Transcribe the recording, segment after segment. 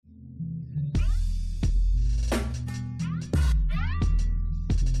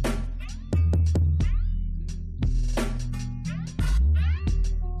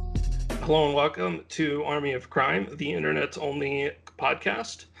Hello and welcome to Army of Crime, the internet's only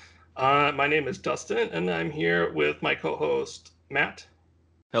podcast. My name is Dustin, and I'm here with my co-host Matt.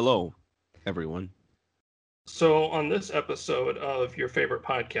 Hello, everyone. So, on this episode of your favorite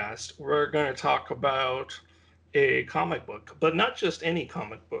podcast, we're going to talk about a comic book, but not just any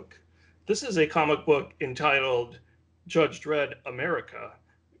comic book. This is a comic book entitled Judge Dredd America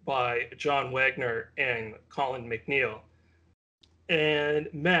by John Wagner and Colin McNeil. And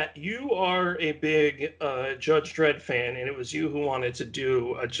Matt, you are a big Judge Dredd fan, and it was you who wanted to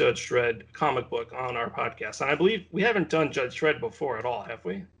do a Judge Dredd comic book on our podcast. And I believe we haven't done Judge Dredd before at all, have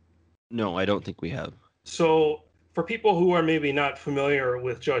we? No, I don't think we have. So, for people who are maybe not familiar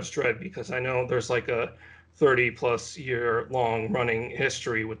with Judge Dredd, because I know there's like a 30 plus year long running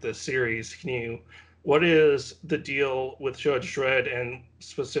history with this series, what is the deal with Judge Dredd, and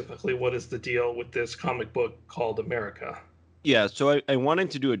specifically, what is the deal with this comic book called America? Yeah, so I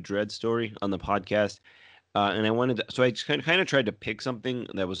wanted to do a Dread story on the podcast, and so I just kind of tried to pick something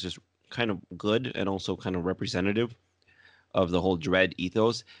that was just kind of good and also kind of representative of the whole Dread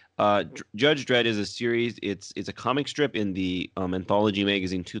ethos. Judge Dredd is a series. It's a comic strip in the anthology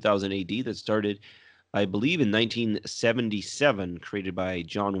magazine 2000 AD that started, I believe, in 1977, created by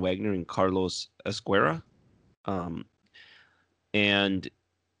John Wagner and Carlos Esquerra. Um, and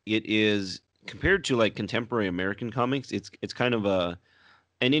it is compared to like contemporary American comics. It's kind of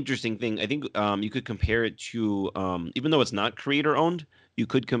an interesting thing. I think you could compare it to even though it's not creator owned, you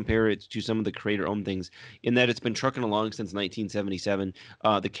could compare it to some of the creator owned things in that it's been trucking along since 1977.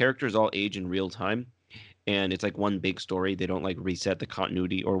 The characters all age in real time. And it's like one big story. They don't like reset the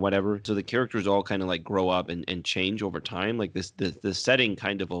continuity or whatever. So the characters all kind of like grow up and change over time. Like the setting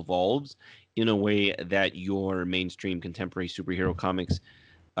kind of evolves in a way that your mainstream contemporary superhero comics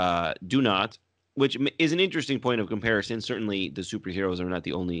do not, which is an interesting point of comparison. Certainly, the superheroes are not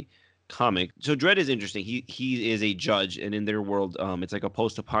the only comic. So Dredd is interesting. He is a judge, and in their world, it's like a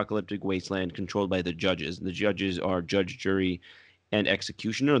post-apocalyptic wasteland controlled by the judges. The judges are judge, jury, and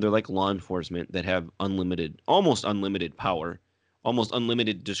executioner. They're like law enforcement that have almost unlimited power, almost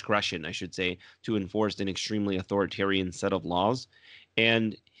unlimited discretion, I should say, to enforce an extremely authoritarian set of laws.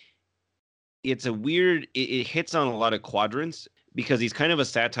 And it's a weird. It hits on a lot of quadrants because he's kind of a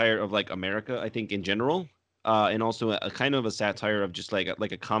satire of like America, I think, in general, and also a kind of a satire of just like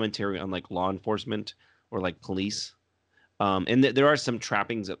a commentary on like law enforcement or like police. And there are some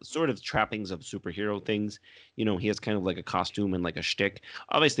trappings of superhero things. You know, he has kind of like a costume and like a shtick.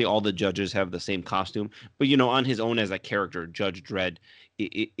 Obviously, all the judges have the same costume, but you know, on his own as a character, Judge Dredd,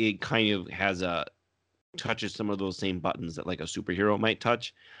 it kind of has a touches some of those same buttons that like a superhero might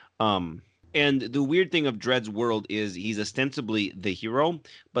touch. Um, and the weird thing of Dredd's world is he's ostensibly the hero,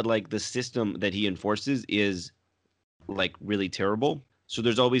 but like the system that he enforces is like really terrible. So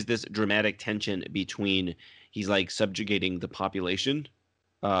there's always this dramatic tension between he's like subjugating the population,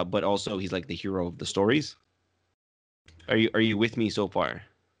 but also he's like the hero of the stories. Are you with me so far?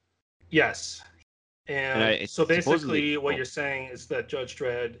 Yes. And And I so supposedly basically, what you're saying is that Judge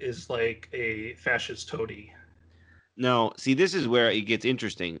Dredd is like a fascist toady. now see this is where it gets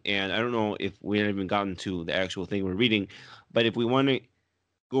interesting, and I don't know if we haven't even gotten to the actual thing we're reading, but if we want to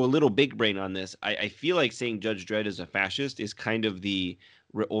go a little big brain on this, I feel like saying Judge Dredd is a fascist is kind of the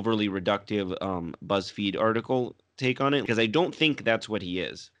overly reductive BuzzFeed article take on it because I don't think that's what he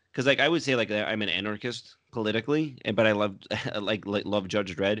is. Because like I would say like I'm an anarchist politically, but I love like love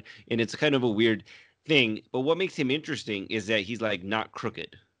Judge Dredd, and it's kind of a weird thing. But what makes him interesting is that he's like not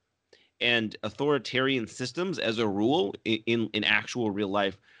crooked, and authoritarian systems as a rule in actual real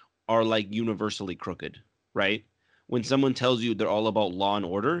life are like universally crooked, right? When someone tells you they're all about law and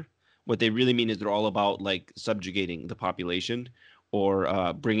order, what they really mean is they're all about like subjugating the population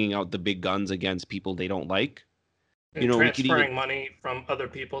or bringing out the big guns against people they don't like. You And know, we could even transferring money from other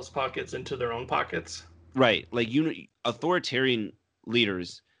people's pockets into their own pockets. right like authoritarian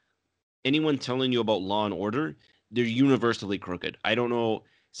leaders, anyone telling you about law and order, they're universally crooked. I don't know.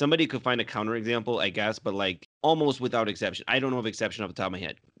 Somebody could find a counterexample, I guess, but like almost without exception. I don't know of exception off the top of my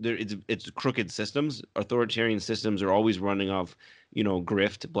head. It's crooked systems. Authoritarian systems are always running off,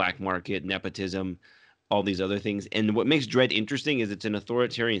 grift, black market, nepotism, all these other things. And what makes Dredd interesting is it's an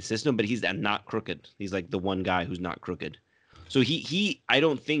authoritarian system, but he's not crooked. He's like the one guy who's not crooked. So he I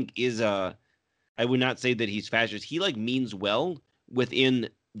don't think is a I would not say that he's fascist. He like means well within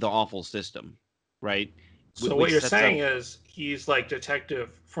the awful system, right? So what Which you're sets up saying is he's like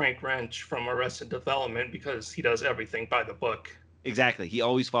Detective Frank Wrench from Arrested Development because he does everything by the book. exactly. He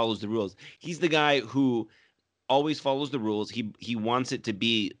always follows the rules. He's the guy who always follows the rules. He wants it to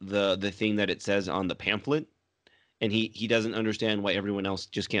be the thing that it says on the pamphlet, and he doesn't understand why everyone else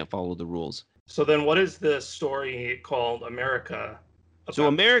just can't follow the rules. So then what is this story called America So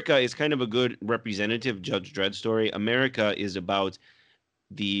about? America is kind of a good representative Judge Dredd story. America is about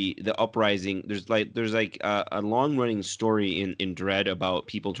the uprising. There's like a long running story in Dredd about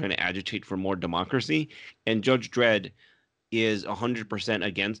people trying to agitate for more democracy, and Judge Dredd is 100%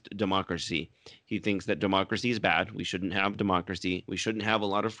 against democracy. He thinks that democracy is bad. We shouldn't have democracy. We shouldn't have a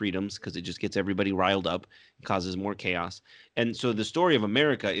lot of freedoms because it just gets everybody riled up, causes more chaos. And so the story of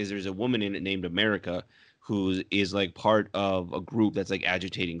America is there's a woman in it named America who is like part of a group that's like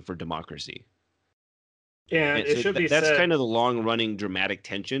agitating for democracy. And And it so should be that's kind said, of the long running dramatic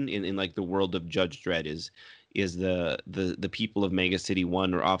tension in like the world of Judge Dredd is the people of Mega City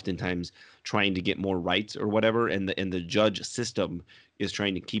 1 are oftentimes trying to get more rights or whatever, and the judge system is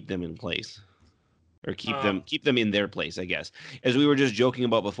trying to keep them in place or um, keep them in their place, I guess. As we were just joking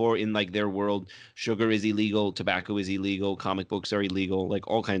about before, in like their world, sugar is illegal, tobacco is illegal, comic books are illegal, like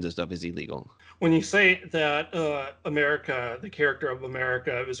all kinds of stuff is illegal. when you say that America, the character of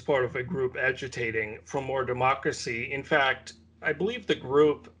America, is part of a group agitating for more democracy, in fact, I believe the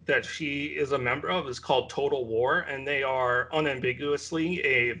group that she is a member of is called Total War, and they are unambiguously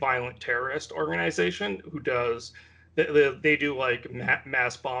a violent terrorist organization who does they do like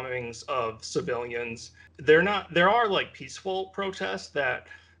mass bombings of civilians. They're not there are like peaceful protests that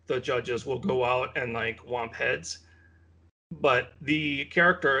the judges will go out and like womp heads, but the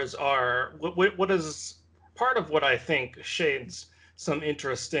characters are what is part of what I think shades some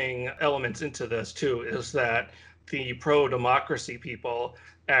interesting elements into this too is that the pro democracy people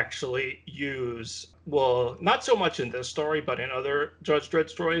actually use, well, not so much in this story but in other Judge Dredd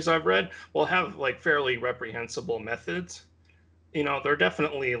stories I've read, will have like fairly reprehensible methods. They're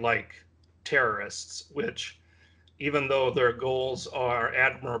definitely like terrorists, which, even though their goals are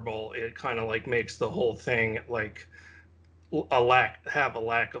admirable, it kind of like makes the whole thing like a lack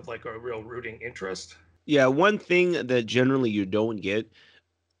of like a real rooting interest. Yeah, one thing that generally you don't get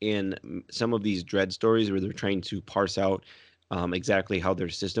in some of these dread stories where they're trying to parse out exactly how their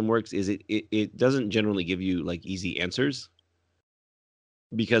system works is it doesn't generally give you like easy answers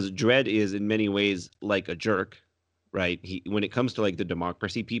because dread is in many ways like a jerk, right? He when it comes to like the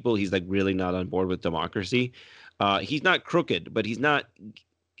democracy people, he's like really not on board with democracy. He's not crooked, but he's not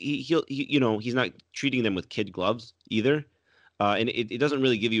he's not treating them with kid gloves either. And it doesn't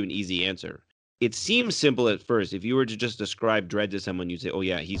really give you an easy answer. It seems simple at first. If you were to just describe Dread to someone, you'd say, "Oh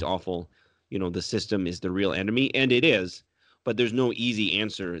yeah, he's awful. The system is the real enemy," and it is. But there's no easy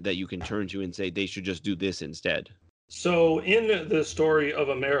answer that you can turn to and say they should just do this instead. So, in the story of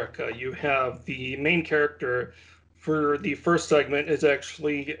America, you have the main character for the first segment is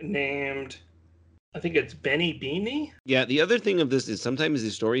actually named, I think it's Benny Beanie. Yeah. The other thing of this is sometimes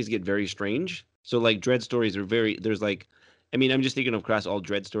the stories get very strange. So like Dread stories are very. There's like, I mean, I'm just thinking of across all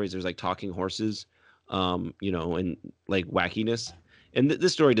Dread stories. There's like talking horses, and like wackiness. And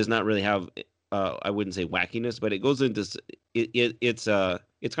this story does not really have I wouldn't say wackiness, but it goes into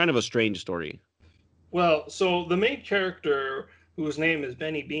it's kind of a strange story. Well, so the main character, whose name is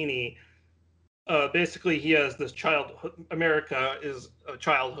Benny Beanie, basically he has this childhood. America is a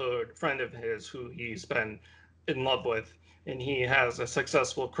childhood friend of his who he's been in love with, and he has a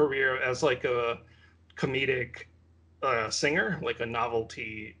successful career as like a comedic singer, like a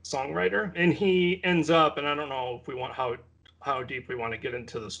novelty songwriter, and he ends up, and I don't know if we want how deep we want to get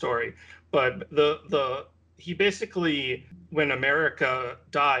into the story, but the he basically, when America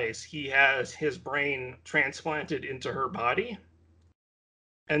dies, he has his brain transplanted into her body,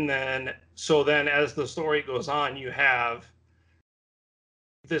 and then as the story goes on, you have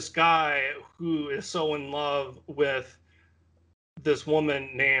this guy who is so in love with this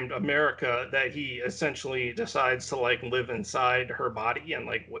woman named America that he essentially decides to like live inside her body and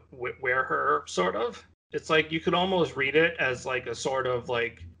like wear her, sort of. It's like you could almost read it as like a sort of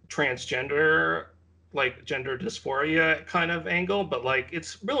like transgender, like gender dysphoria kind of angle, but like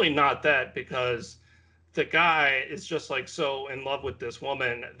it's really not that, because the guy is just like so in love with this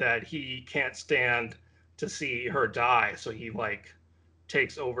woman that he can't stand to see her die, so he like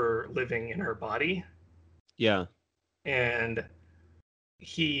takes over living in her body. Yeah. And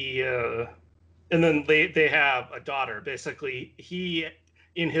he and then they have a daughter. Basically, he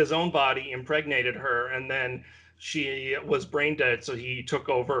in his own body impregnated her, and then she was brain dead, so he took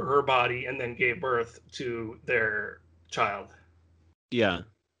over her body and then gave birth to their child, Yeah.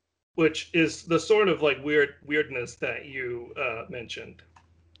 which is the sort of like weirdness that you mentioned.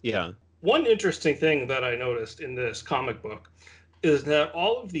 Yeah. One interesting thing that I noticed in this comic book is that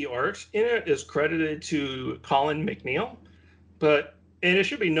all of the art in it is credited to Colin McNeil, but and it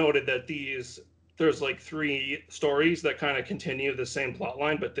should be noted that there's like 3 stories that kind of continue the same plot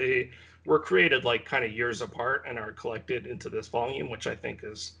line, but they were created like kind of years apart and are collected into this volume, which I think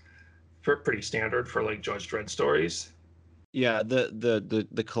is pretty standard for like Judge Dredd stories. Yeah,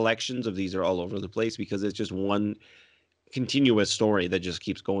 the collections of these are all over the place because it's just one continuous story that just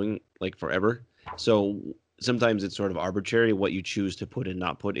keeps going like forever. So sometimes it's sort of arbitrary what you choose to put and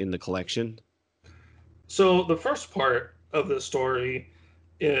not put in the collection. So the first part of the story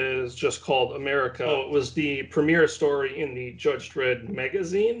is just called America. Oh, it was the premiere story in the Judge Dredd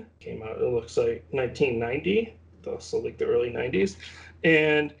magazine. Came out, it looks like 1990, so like the early 90s.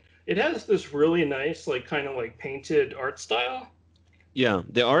 And it has this really nice, like kind of like painted art style. Yeah,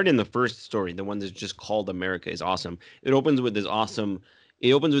 the art in the first story, the one that's just called America, is awesome. It opens with this awesome.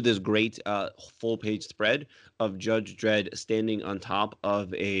 It opens with this great full page spread of Judge Dredd standing on top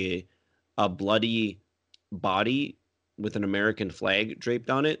of a bloody body with an American flag draped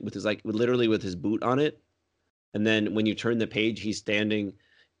on it, with his like literally with his boot on it. And then when you turn the page, he's standing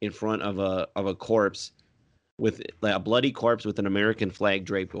in front of a corpse with like a bloody corpse with an American flag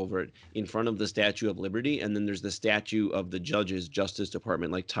draped over it in front of the Statue of Liberty, and then there's the statue of the judge's Justice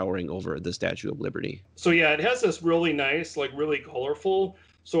Department like towering over the Statue of Liberty. So yeah, it has this really nice, like really colorful,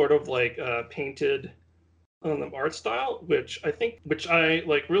 sort of like painted art style, which I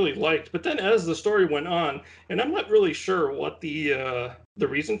like really liked. But then as the story went on, and I'm not really sure what the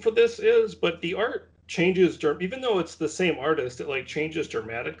reason for this is, but the art changes even though it's the same artist, it like changes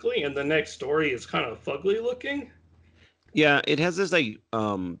dramatically, and the next story is kind of fugly looking. Yeah, it has this like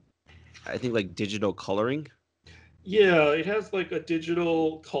I think like digital coloring. Yeah, it has like a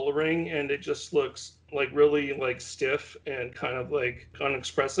digital coloring, and it just looks like really like stiff and kind of like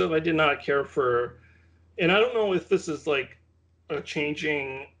unexpressive. I did not care for, and I don't know if this is like a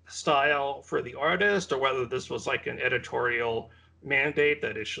changing style for the artist or whether this was like an editorial mandate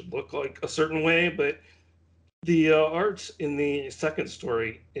that it should look like a certain way, but the art in the second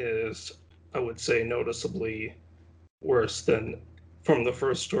story is, I would say, noticeably worse than from the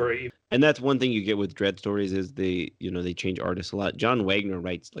first story. And that's one thing you get with Dredd stories is they change artists a lot. John Wagner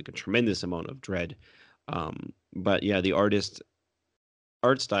writes like a tremendous amount of Dredd. But yeah, the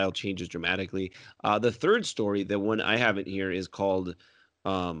art style changes dramatically. The third story, the one I haven't here, is called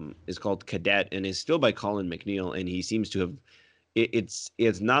Cadet and is still by Colin McNeil, and he seems to have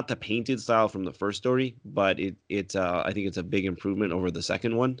it's not the painted style from the first story, but it's I think it's a big improvement over the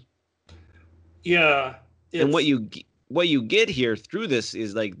second one. Yeah, And what you get here through this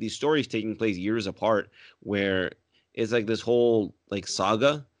is like these stories taking place years apart, where it's like this whole like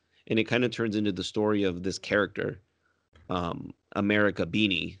saga, and it kind of turns into the story of this character, America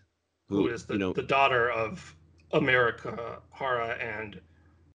Beanie, who is the daughter of America Hara and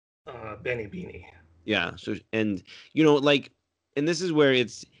Benny Beanie. Yeah. So and like, and this is where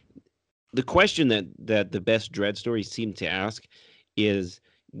it's the question that the best Dredd stories seem to ask is,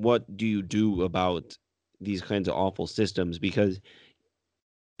 what do you do about these kinds of awful systems? Because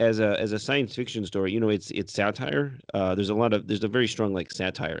as a science fiction story, it's satire. There's a very strong like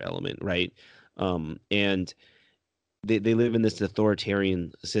satire element, right? And they live in this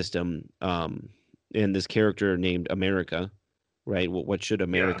authoritarian system, and this character named America, right? What should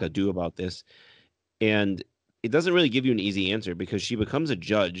America do about this? And it doesn't really give you an easy answer because she becomes a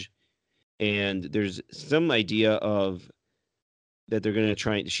judge, and there's some idea of that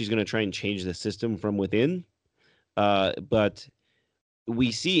she's going to try and change the system from within. But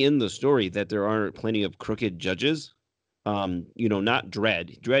we see in the story that there are plenty of crooked judges. Not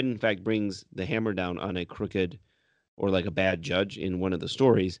Dredd. Dredd, in fact, brings the hammer down on a crooked or like a bad judge in one of the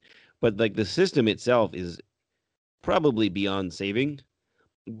stories. But like the system itself is probably beyond saving.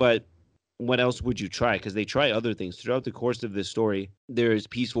 But what else would you try? Because they try other things throughout the course of this story. There's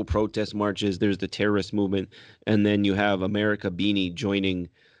peaceful protest marches, there's the terrorist movement, and then you have America Beanie joining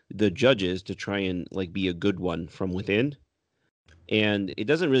the judges to try and like be a good one from within. And it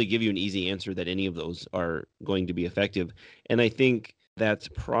doesn't really give you an easy answer that any of those are going to be effective. And I think that's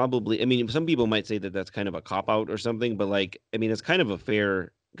probably, I mean, some people might say that that's kind of a cop out or something, but like, I mean, it's kind of a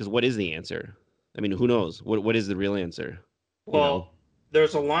fair, because what is the answer? I mean, who knows? What is the real answer? Well,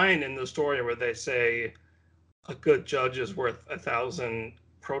 there's a line in the story where they say a good judge is worth 1,000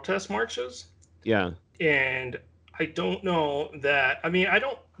 protest marches. Yeah. And I don't know that. I mean, I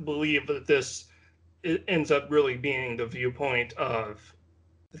don't believe that it ends up really being the viewpoint of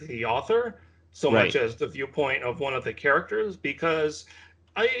the author so much as the viewpoint of one of the characters, because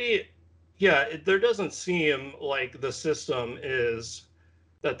there doesn't seem like the system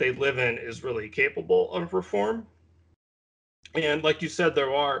that they live in is really capable of reform. And like you said,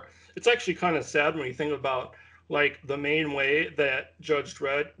 it's actually kind of sad when you think about like the main way that Judge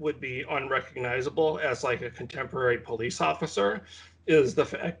Dredd would be unrecognizable as like a contemporary police officer is the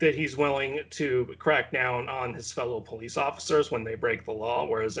fact that he's willing to crack down on his fellow police officers when they break the law,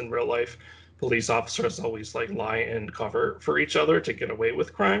 whereas in real life, police officers always like lie and cover for each other to get away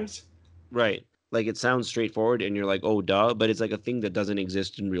with crimes. Right. Like it sounds straightforward and you're like, oh, duh, but it's like a thing that doesn't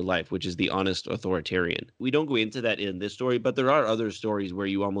exist in real life, which is the honest authoritarian. We don't go into that in this story, but there are other stories where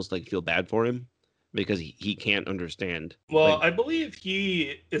you almost like feel bad for him because he can't understand. Well, Like I believe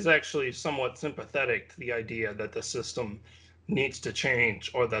he is actually somewhat sympathetic to the idea that the system needs to change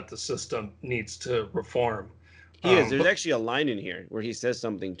or that the system needs to reform. he is. There's But actually a line in here where he says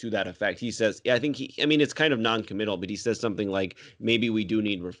something to that effect. He says, yeah, I mean, it's kind of non-committal, but he says something like, maybe we do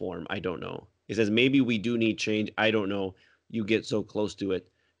need reform. I don't know. He says, maybe we do need change. I don't know. You get so close to it.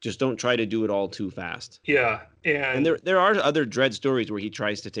 Just don't try to do it all too fast. yeah, And and there are other Dredd stories where he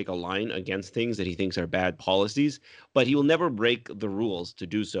tries to take a line against things that he thinks are bad policies, but he will never break the rules to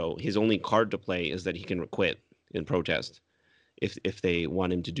do so. His only card to play is that he can quit in protest if they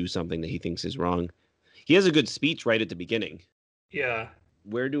want him to do something that he thinks is wrong. He has a good speech right at the beginning. yeah,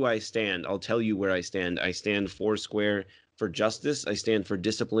 Where do I stand? I'll tell you where I stand. I stand foursquare for justice. I stand for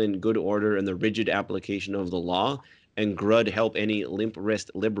discipline, good order, and the rigid application of the law. And Grud help any limp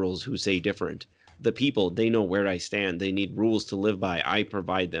wrist liberals who say different. The people, they know where I stand. They need rules to live by. I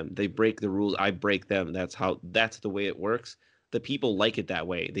provide them. They break the rules. I break them. That's the way it works. The people like it that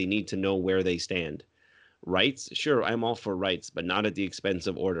way. They need to know where they stand. Rights? Sure, I'm all for rights, but not at the expense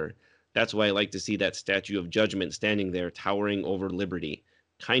of order. That's why I like to see that statue of judgment standing there, towering over liberty.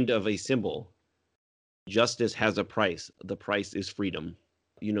 Kind of a symbol. Justice has a price. The price is freedom.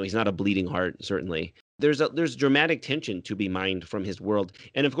 You know, he's not a bleeding heart, certainly. There's dramatic tension to be mined from his world.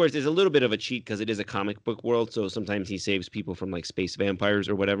 And of course, there's a little bit of a cheat because it is a comic book world, so sometimes he saves people from like space vampires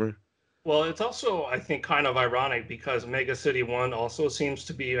or whatever. well, it's also I think kind of ironic because Mega City One also seems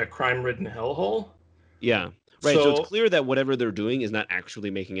to be a crime-ridden hellhole. Yeah. Right. So it's So clear that whatever they're doing is not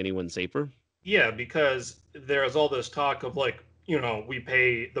actually making anyone safer. yeah, because there's all this talk of like, we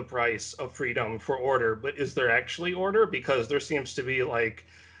pay the price of freedom for order, but is there actually order? Because there seems to be like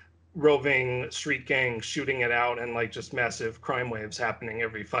roving street gangs shooting it out and like just massive crime waves happening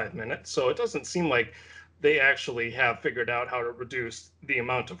every 5 minutes. So it doesn't seem like they actually have figured out how to reduce the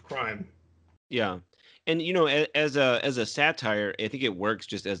amount of crime. Yeah. And as a satire, I think it works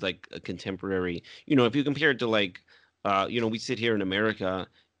just as like a contemporary, if you compare it to like we sit here in America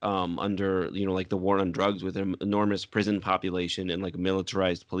under, like the war on drugs with an enormous prison population and like a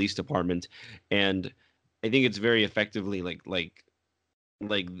militarized police department. And I think it's very effectively like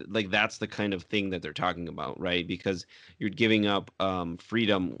that's the kind of thing that they're talking about, right? Because you're giving up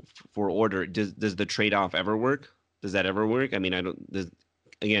freedom for order. Does the trade-off ever work? Does that ever work? I mean,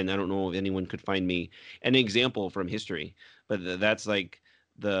 again, I don't know if anyone could find me an example from history, but that's like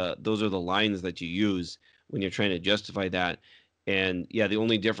those are the lines that you use when you're trying to justify that. And yeah, the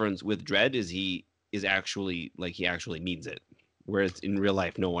only difference with Dredd is he actually means it, whereas in real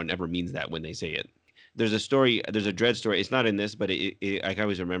life, no one ever means that when they say it. There's a Dredd story. It's not in this, but I can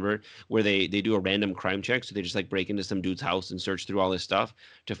always remember where they do a random crime check. So they just like break into some dude's house and search through all his stuff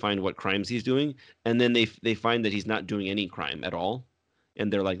to find what crimes he's doing, and then they find that he's not doing any crime at all,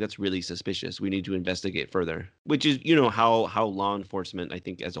 and they're like, that's really suspicious. We need to investigate further. Which is how law enforcement, I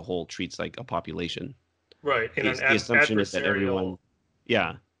think, as a whole treats like a population. Right. In an The assumption is that everyone, adversarial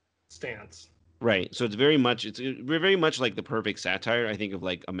yeah, stance. right. So we're very much like the perfect satire, I think, of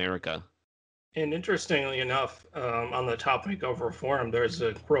like America. And interestingly enough, on the topic of reform, there's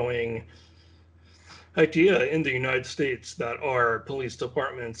a growing idea in the United States that our police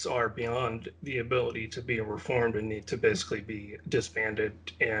departments are beyond the ability to be reformed and need to basically be disbanded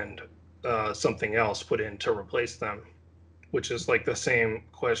and something else put in to replace them, which is like the same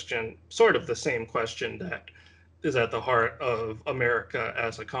question, sort of the same question that is at the heart of America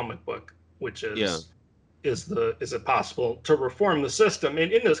as a comic book, which Yeah, is it possible to reform the system?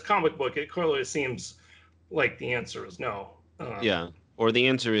 And in this comic book, it clearly seems like the answer is no. yeah. Or the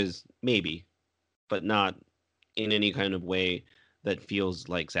answer is maybe, but not in any kind of way that feels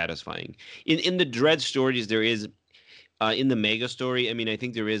like satisfying. In the Dread stories, there is in the Mega story. I mean, I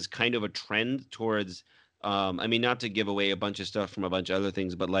think there is kind of a trend towards. I mean, not to give away a bunch of stuff from a bunch of other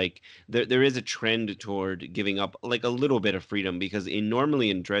things, but like there is a trend toward giving up like a little bit of freedom because normally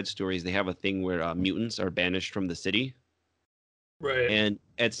in Dread stories they have a thing where mutants are banished from the city. Right. And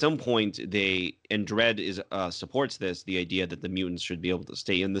at some point, Dredd is supports this the idea that the mutants should be able to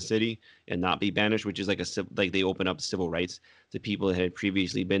stay in the city and not be banished, which is like they open up civil rights to people that had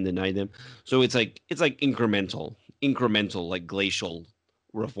previously been denied them. So it's like incremental like glacial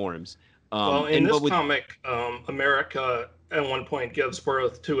reforms. Well, in And this but with comic, America at one point gives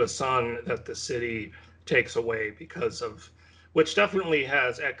birth to a son that the city takes away because of, which definitely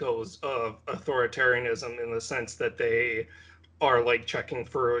has echoes of authoritarianism in the sense that they are like checking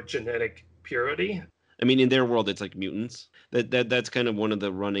for genetic purity. I mean, in their world, it's like mutants. That's kind of one of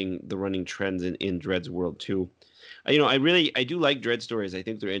the running trends in Dread's world too. I do like Dread stories. I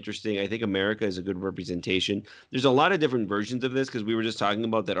think they're interesting. I think America is a good representation. There's a lot of different versions of this because we were just talking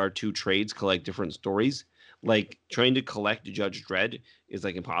about that our two trades collect different stories. Like trying to collect Judge Dredd is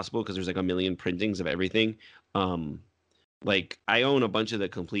like impossible because there's like a million printings of everything. Um, like I own a bunch of the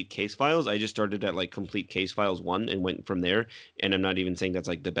complete case files. I just started at like complete case files 1 and went from there. And I'm not even saying that's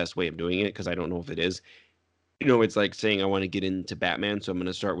like the best way of doing it because I don't know if it is. It's like saying I want to get into Batman, so I'm going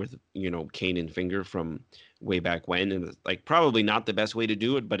to start with, Kane and Finger from way back when, and it's like probably not the best way to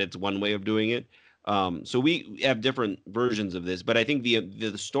do it, but it's one way of doing it. So we have different versions of this, but I think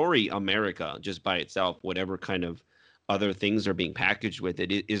the story America just by itself, whatever kind of other things are being packaged with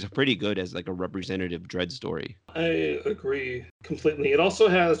it, is pretty good as like a representative Dread story. I agree completely. It also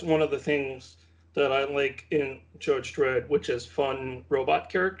has one of the things that I like in Judge Dredd, which is fun robot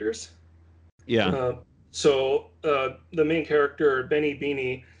characters. Yeah. Uh, so the main character, Benny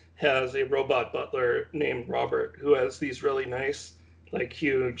Beanie, has a robot butler named Robert who has these really nice, like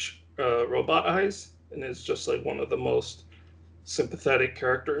huge robot eyes, and is just like one of the most sympathetic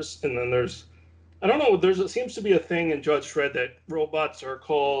characters. And then I don't know, it seems to be a thing in Judge Dredd that robots are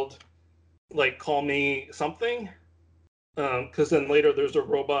called like call me something. Because then later there's a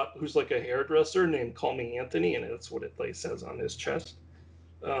robot who's like a hairdresser named Call Me Anthony, and that's what it like says on his chest.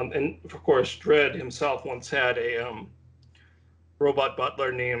 And of course, Dredd himself once had a robot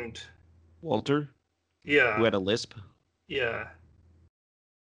butler named, Walter, who yeah, had a lisp. yeah.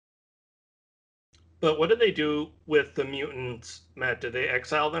 But what did they do with the mutants, Matt? Did they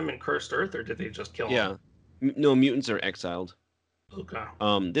exile them in Cursed Earth, or did they just kill them? Yeah. No, mutants are exiled. Okay.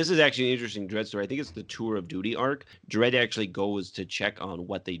 This is actually an interesting Dread story. I think it's the Tour of Duty arc. Dread actually goes to check on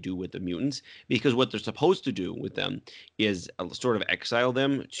what they do with the mutants because what they're supposed to do with them is sort of exile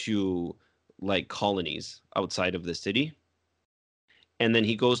them to like colonies outside of the city. And then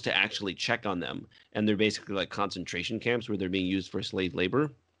he goes to actually check on them. And they're basically like concentration camps where they're being used for slave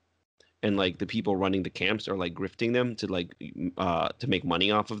labor. And like the people running the camps are like grifting them to make money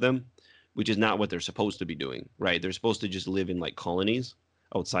off of them, which is not what they're supposed to be doing, right? They're supposed to just live in like colonies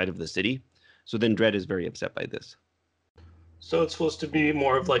outside of the city. So then Dredd is very upset by this. So it's supposed to be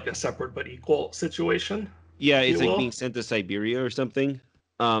more of like a separate but equal situation, Yeah, if you it's like will. being sent to Siberia or something.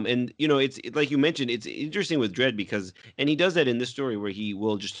 And like you mentioned, it's interesting with Dredd because, and he does that in this story where he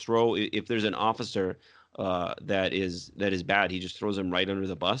will just throw if there's an officer that is bad, he just throws him right under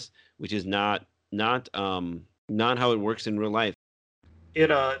the bus, which is not how it works in real life.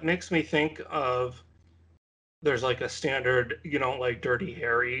 It makes me think of there's like a standard, like Dirty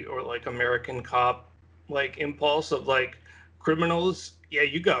Harry or like American Cop, like impulse of like criminals, yeah,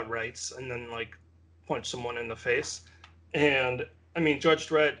 you got rights, and then like punch someone in the face. And I mean, Judge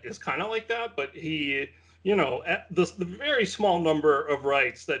Dredd is kind of like that, but he, at the very small number of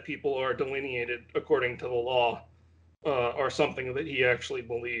rights that people are delineated according to the law are something that he actually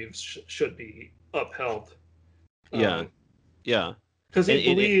believes should be upheld. Yeah, yeah, Because he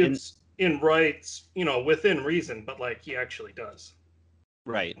and believes in rights, within reason, but like he actually does.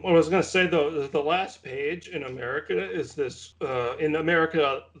 right. What I was going to say though is the last page in America is this. In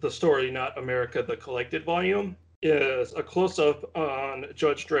America, the story, not America, the collected volume, is a close up on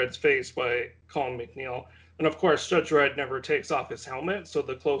Judge Dredd's face by Colin McNeil, and of course, Judge Dredd never takes off his helmet, so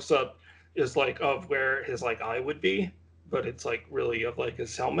the close up is like of where his like eye would be, but it's like really of like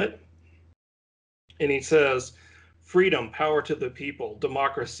his helmet. And he says, freedom, power to the people,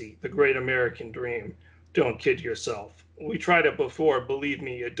 democracy, the great American dream. Don't kid yourself. We tried it before. Believe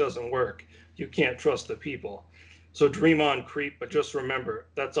me, it doesn't work. You can't trust the people. So dream on, creep, but just remember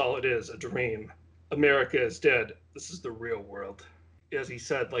that's all it is, a dream. America is dead. This is the real world. As he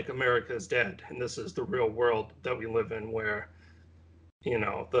said, like America is dead, and this is the real world that we live in where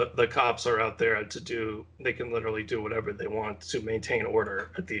the cops are out there they can literally do whatever they want to maintain order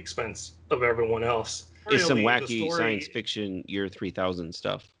at the expense of everyone else. It's some Really, the wacky science story, fiction year 3000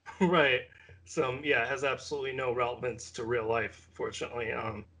 stuff. right, yeah, has absolutely no relevance to real life, fortunately.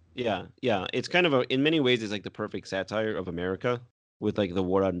 Yeah, yeah. It's kind of in many ways, it's like the perfect satire of America with like the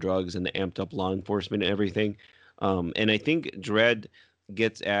war on drugs and the amped up law enforcement and everything. And I think Dredd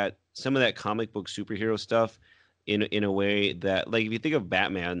gets at some of that comic book superhero stuff in a way that, like, if you think of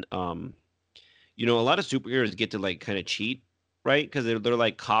Batman, a lot of superheroes get to like kind of cheat, right? Because they're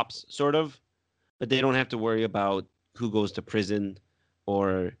like cops, sort of, but they don't have to worry about who goes to prison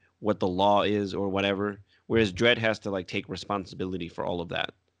or what the law is or whatever. Whereas Dredd has to like take responsibility for all of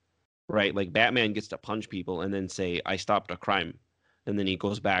that, right? Like Batman gets to punch people and then say, "I stopped a crime," and then he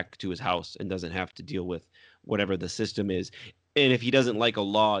goes back to his house and doesn't have to deal with whatever the system is. And if he doesn't like a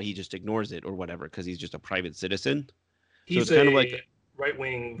law, he just ignores it or whatever because he's just a private citizen. So it's He's kind of like a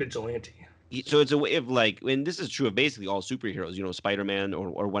right-wing vigilante. so it's a way of like, and this is true of basically all superheroes, you know, Spider-Man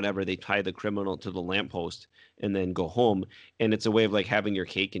or whatever, they tie the criminal to the lamppost and then go home. And it's a way of like having your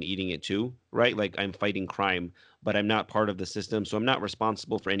cake and eating it too, right? Like I'm fighting crime, but I'm not part of the system. So I'm not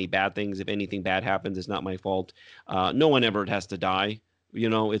responsible for any bad things. If anything bad happens, it's not my fault. No one ever has to die. You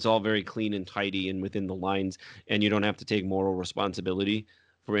know, it's all very clean and tidy and within the lines, and you don't have to take moral responsibility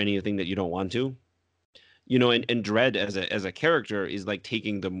for anything that you don't want to, you know. And Dredd as a character is like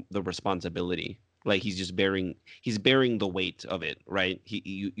taking the responsibility, like he's bearing the weight of it, right?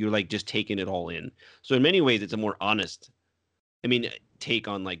 You're like just taking it all in. So in many ways it's a more honest, I mean, take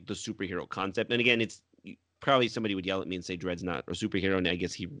on like the superhero concept. And again, it's probably somebody would yell at me and say Dredd's not a superhero, and I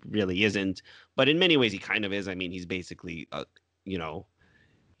guess he really isn't, but in many ways he kind of is. I mean, he's basically you know,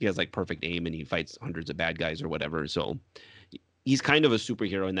 he has like perfect aim and he fights hundreds of bad guys or whatever. So he's kind of a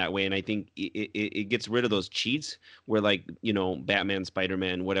superhero in that way. And I think it gets rid of those cheats where, like, you know, Batman,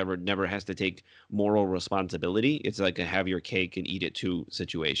 Spider-Man, whatever, never has to take moral responsibility. It's like a have your cake and eat it too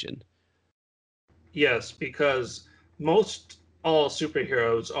situation. Yes, because most all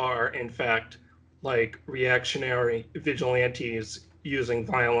superheroes are, in fact, like reactionary vigilantes using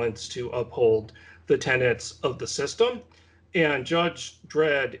violence to uphold the tenets of the system. And Judge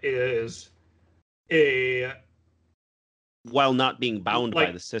Dredd is a While not being bound by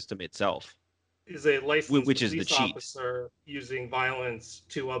like the system itself, is a licensed which is the police cheat. officer using violence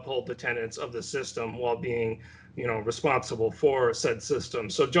to uphold the tenets of the system while being, you know, responsible for said system.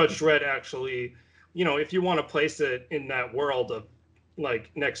 So Judge Dredd actually, you know, if you want to place it in that world of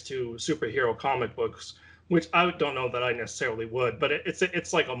like next to superhero comic books, which I don't know that I necessarily would, but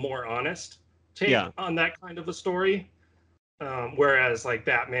it's like a more honest take Yeah. on that kind of a story. Whereas like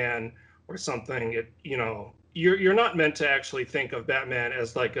Batman or something, it, you know, you're not meant to actually think of Batman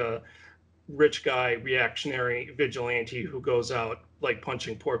as like a rich guy reactionary vigilante who goes out like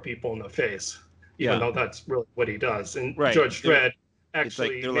punching poor people in the face, even Yeah. though that's really what he does. And Right. Judge Dredd It's like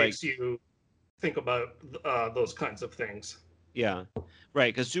actually they're like, makes you think about those kinds of things. yeah,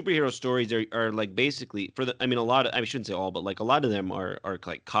 right. Because superhero stories are like basically for the, I mean, a lot of, I shouldn't say all, but like a lot of them are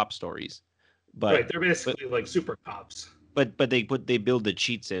like cop stories, Right, but they're but basically like super cops. but they build the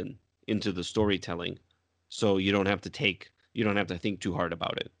cheats into the storytelling, so you don't have to think too hard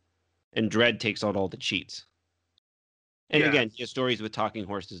about it. And Dredd takes out all the cheats. And Yeah. again, he has stories with talking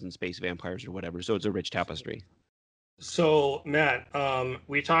horses and space vampires or whatever, so it's a rich tapestry. So Matt,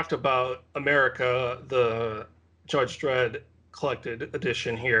 we talked about America, the Judge Dredd collected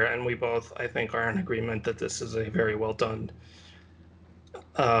edition here, and we both, I think, are in agreement that this is a very well done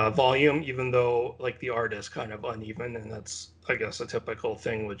volume, even though like the art is kind of uneven, and that's, I guess, a typical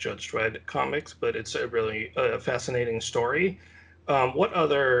thing with Judge Dredd comics. But it's a really fascinating story. What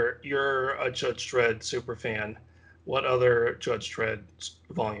other? You're a Judge Dredd super fan. What other Judge Dredd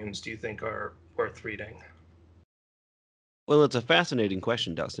volumes do you think are worth reading? Well, it's a fascinating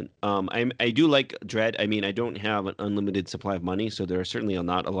question, Dustin. I do like Dredd. I mean, I don't have an unlimited supply of money, so there are certainly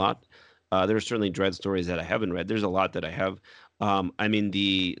not a lot. There are certainly Dredd stories that I haven't read. There's a lot that I have. I mean,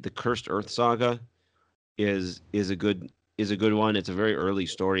 the Cursed Earth saga is a good one. It's a very early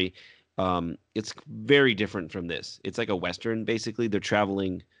story. It's very different from this. It's like a western, basically. They're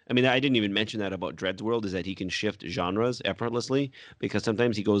traveling. I mean, I didn't even mention that about Dredd's world is that he can shift genres effortlessly because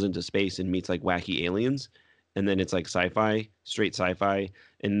sometimes he goes into space and meets like wacky aliens, and then it's like sci-fi, straight sci-fi,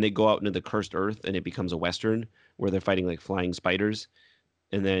 and they go out into the cursed earth and it becomes a western where they're fighting like flying spiders.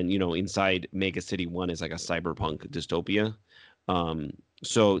 And then, you know, inside Mega City 1 is like a cyberpunk dystopia. Um,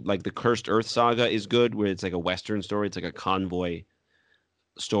 so like the Cursed Earth saga is good where it's like a western story, it's like a convoy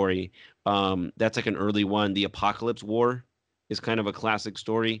story. That's like an early one. The Apocalypse War is kind of a classic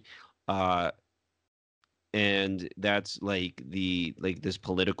story. Uh, and that's like the like this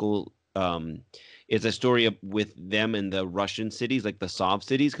political it's a story with them and the Russian cities, like the Sov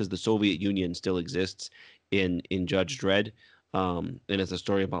cities, because the Soviet Union still exists in Judge Dredd. And it's a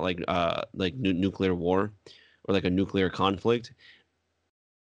story about like nuclear war or like a nuclear conflict.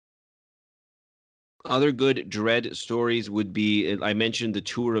 Other good Dredd stories would be I mentioned the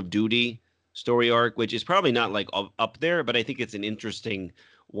Tour of Duty story arc, which is probably not like up there, but I think it's an interesting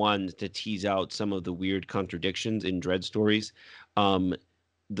one to tease out some of the weird contradictions in Dredd stories. Um,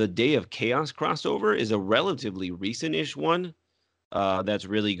 the Day of Chaos crossover is a relatively recent-ish one that's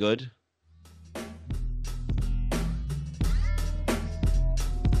really good.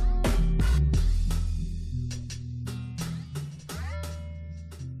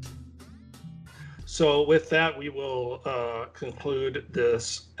 So with that, we will conclude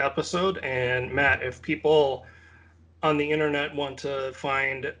this episode. And Matt, if people on the internet want to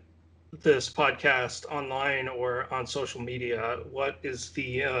find this podcast online or on social media, what is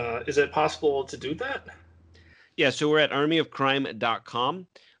the is it possible to do that? Yeah, so we're at armyofcrime.com.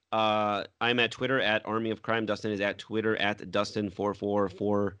 I'm at Twitter at Army of Crime. Dustin is at Twitter at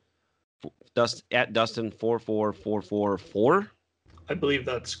Dustin444 at Dustin44444. I believe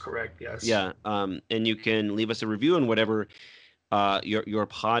that's correct. Yes. Yeah. And you can leave us a review on whatever your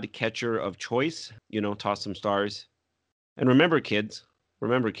pod catcher of choice. Toss some stars. And remember, kids,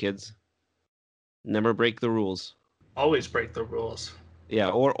 never break the rules. Always break the rules. Yeah,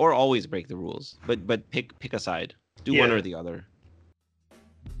 or always break the rules. But pick a side. Do one or the other.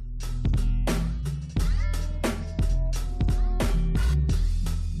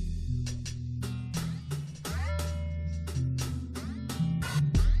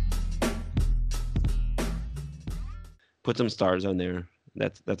 Put some stars on there.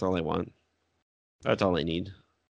 That's all I want. That's all I need.